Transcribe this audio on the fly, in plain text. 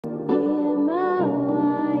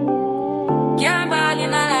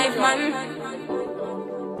Go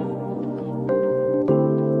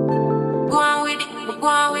on with it, go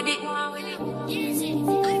on with it.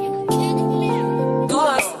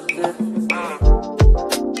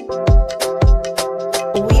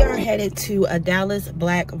 We are headed to a Dallas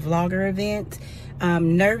Black Vlogger event.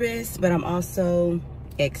 I'm nervous, but I'm also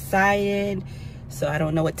excited. So I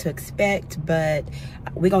don't know what to expect, but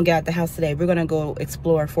we're gonna get out the house today. We're gonna go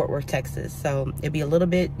explore Fort Worth, Texas. So it'll be a little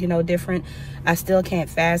bit, you know, different. I still can't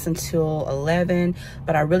fast until 11,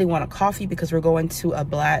 but I really want a coffee because we're going to a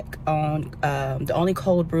black owned, the only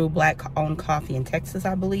cold brew black owned coffee in Texas,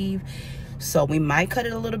 I believe. So we might cut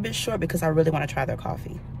it a little bit short because I really want to try their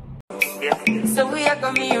coffee. Yeah. So we are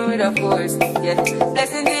coming with a force. Yeah.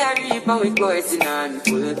 Blessing the reap and we coursing on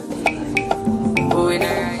foot. Going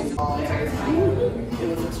alright. It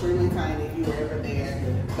was extremely kind if you were ever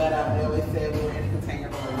there, but they always said we were in a container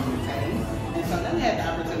for a long time. And so then we had the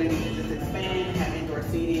opportunity to just expand, have indoor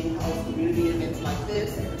seating, host community events like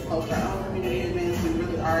this, host our own community events. We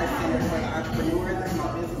really are a center for the entrepreneurs, the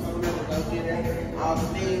small business owners, the go-getter, all the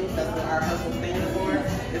things. That's what our hustle stands for.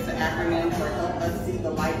 It's an acronym for Help Us See the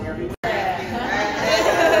Light Everywhere.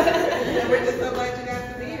 And we're just so glad you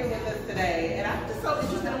guys to be here with us today. And I'm just so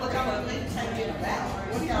interested in what y'all are thinking about.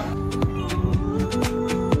 What do y'all?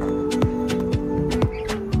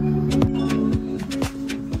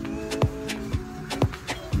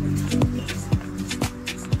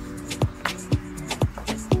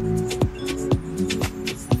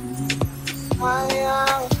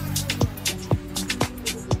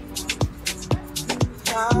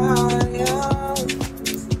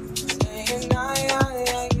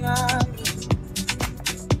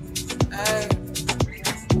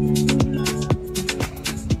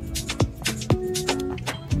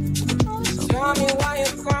 Tell me why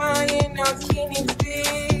you're crying, how can it be,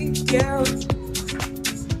 girl?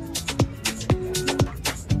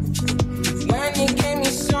 When you gave me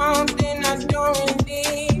something I don't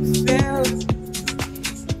really feel,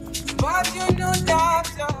 but you know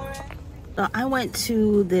that's alright. So I went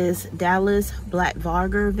to this Dallas Black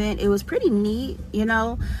Vlogger event. It was pretty neat, you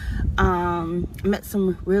know. Met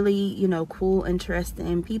some really, you know, cool,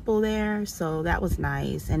 interesting people there, so that was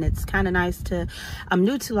nice. And it's kind of nice to, I'm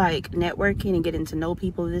new to like networking and getting to know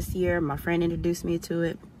people this year. My friend introduced me to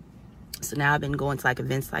it, so now I've been going to like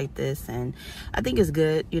events like this, and I think it's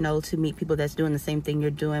good, you know, to meet people that's doing the same thing you're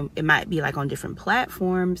doing. It might be like on different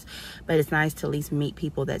platforms, but it's nice to at least meet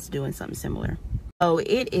people that's doing something similar. So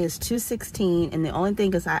it is 2:16, and the only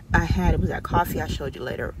thing is I had, it was that coffee I showed you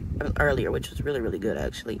earlier, which was really good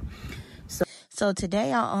actually. So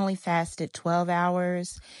today I only fasted 12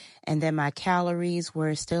 hours, and then my calories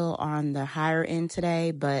were still on the higher end today,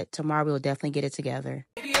 but tomorrow we'll definitely get it together.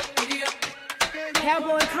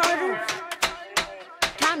 Cowboy Carter,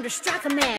 time to strike a man.